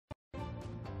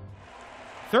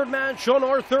Third match on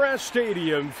Arthur Ashe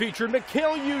Stadium featured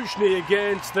YOUZHNY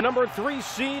against the number 3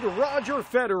 seed Roger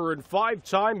Federer and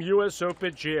 5-time U.S.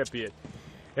 Open champion.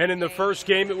 And in the first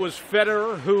game, it was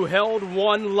Federer who held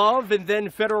one love, and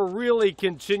then Federer really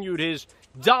continued his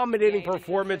dominating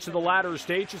performance in the latter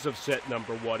stages of set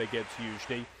number 1 against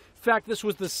YOUZHNY. In fact, this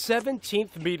was the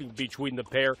 17th meeting between the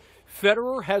pair.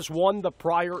 Federer has won the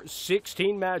prior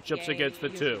 16 matchups against the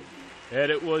two. And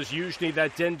it was YOUZHNY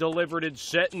that then delivered in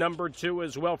set number 2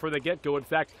 as well for the get-go. In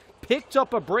fact, picked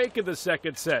up a break in the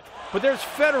second set. But there's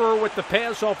Federer with the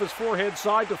pass off his forehand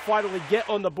side to finally get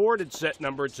on the board in set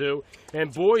number 2.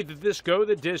 And boy, did this go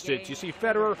the distance. You see,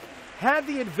 Federer had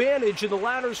the advantage in the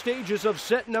latter stages of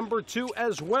set number 2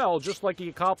 as well, just like he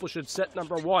accomplished in set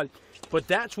number 1. But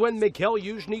that's when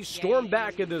YOUZHNY stormed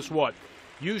back in this one.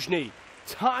 YOUZHNY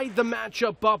tied the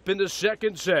matchup up in the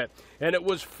second set, and it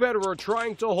was Federer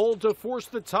trying to hold to force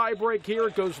the tiebreak here.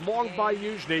 It goes long by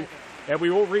YOUZHNY, and we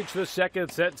will reach the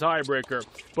second set tiebreaker.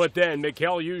 But then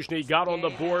YOUZHNY got on the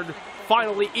board,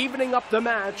 finally evening up the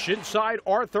match inside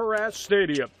Arthur Ashe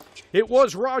Stadium. It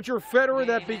was Roger Federer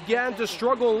that began to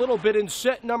struggle a little bit in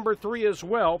set number 3 as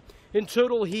well. In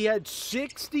total, he had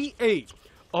 68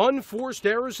 unforced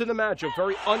errors in the matchup,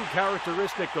 very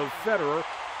uncharacteristic of Federer.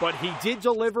 But he did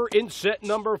deliver in set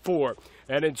number 4.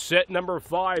 And in set number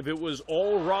 5, it was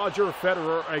all Roger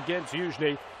Federer against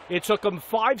YOUZHNY. It took him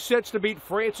 5 sets to beat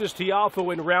Frances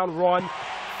Tiafoe in round 1.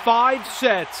 5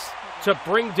 sets to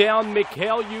bring down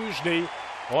YOUZHNY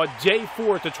on day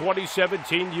 4 at the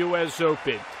 2017 U.S.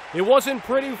 Open. It wasn't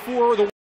pretty for the